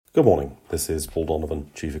Good morning. This is Paul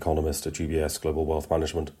Donovan, Chief Economist at UBS Global Wealth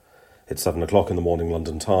Management. It's 7 o'clock in the morning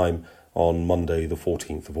London time on Monday the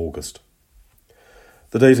 14th of August.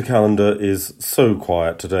 The data calendar is so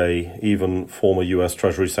quiet today, even former US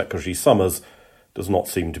Treasury Secretary Summers does not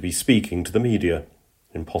seem to be speaking to the media,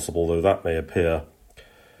 impossible though that may appear.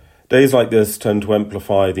 Days like this tend to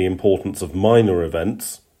amplify the importance of minor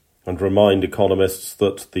events and remind economists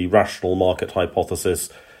that the rational market hypothesis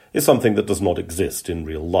is something that does not exist in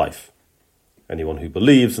real life. Anyone who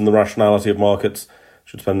believes in the rationality of markets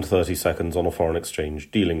should spend 30 seconds on a foreign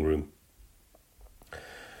exchange dealing room.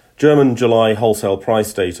 German July wholesale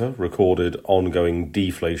price data recorded ongoing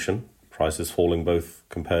deflation, prices falling both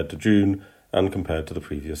compared to June and compared to the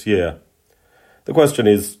previous year. The question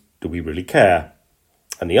is, do we really care?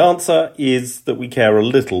 And the answer is that we care a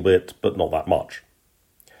little bit, but not that much.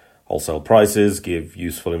 Wholesale prices give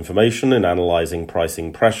useful information in analysing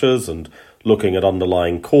pricing pressures and looking at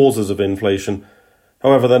underlying causes of inflation.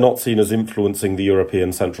 However, they're not seen as influencing the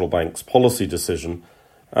European Central Bank's policy decision,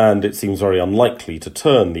 and it seems very unlikely to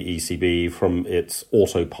turn the ECB from its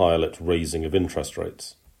autopilot raising of interest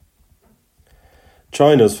rates.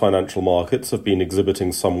 China's financial markets have been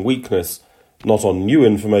exhibiting some weakness, not on new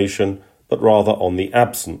information, but rather on the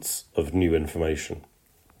absence of new information.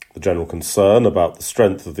 The general concern about the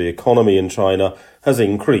strength of the economy in China has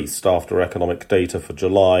increased after economic data for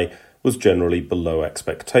July was generally below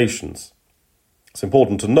expectations. It's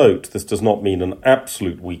important to note this does not mean an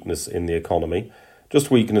absolute weakness in the economy,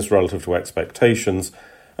 just weakness relative to expectations,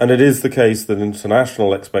 and it is the case that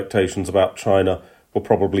international expectations about China were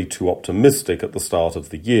probably too optimistic at the start of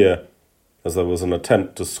the year, as there was an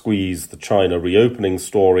attempt to squeeze the China reopening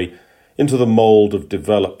story into the mould of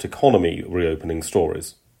developed economy reopening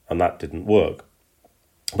stories. And that didn't work.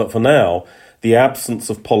 But for now, the absence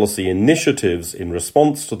of policy initiatives in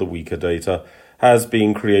response to the weaker data has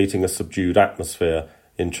been creating a subdued atmosphere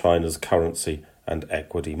in China's currency and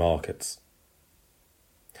equity markets.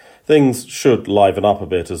 Things should liven up a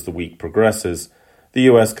bit as the week progresses. The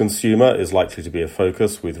US consumer is likely to be a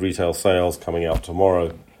focus, with retail sales coming out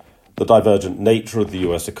tomorrow. The divergent nature of the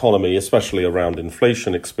US economy, especially around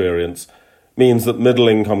inflation experience, means that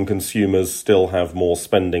middle-income consumers still have more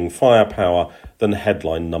spending firepower than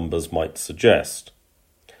headline numbers might suggest.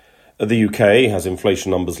 The UK has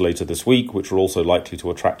inflation numbers later this week, which are also likely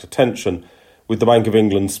to attract attention, with the Bank of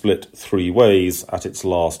England split three ways at its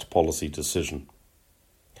last policy decision.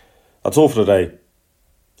 That's all for today.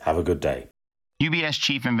 Have a good day. UBS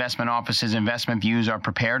Chief Investment Office's investment views are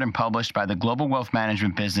prepared and published by the global wealth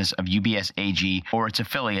management business of UBS AG or its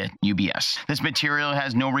affiliate, UBS. This material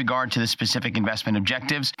has no regard to the specific investment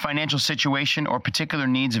objectives, financial situation, or particular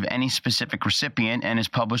needs of any specific recipient and is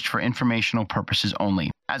published for informational purposes only.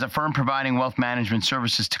 As a firm providing wealth management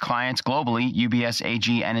services to clients globally, UBS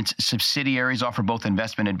AG and its subsidiaries offer both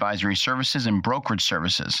investment advisory services and brokerage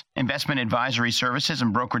services. Investment advisory services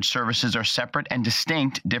and brokerage services are separate and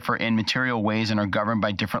distinct, differ in material ways, and are governed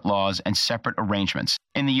by different laws and separate arrangements.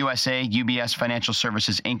 In the USA, UBS Financial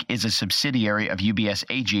Services Inc. is a subsidiary of UBS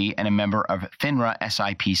AG and a member of FINRA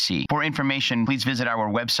SIPC. For information, please visit our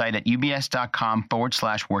website at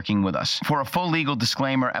ubs.com/working with us. For a full legal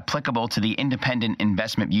disclaimer applicable to the independent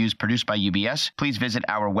investment views produced by UBS, please visit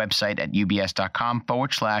our website at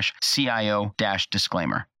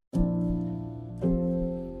ubs.com/CIO-disclaimer.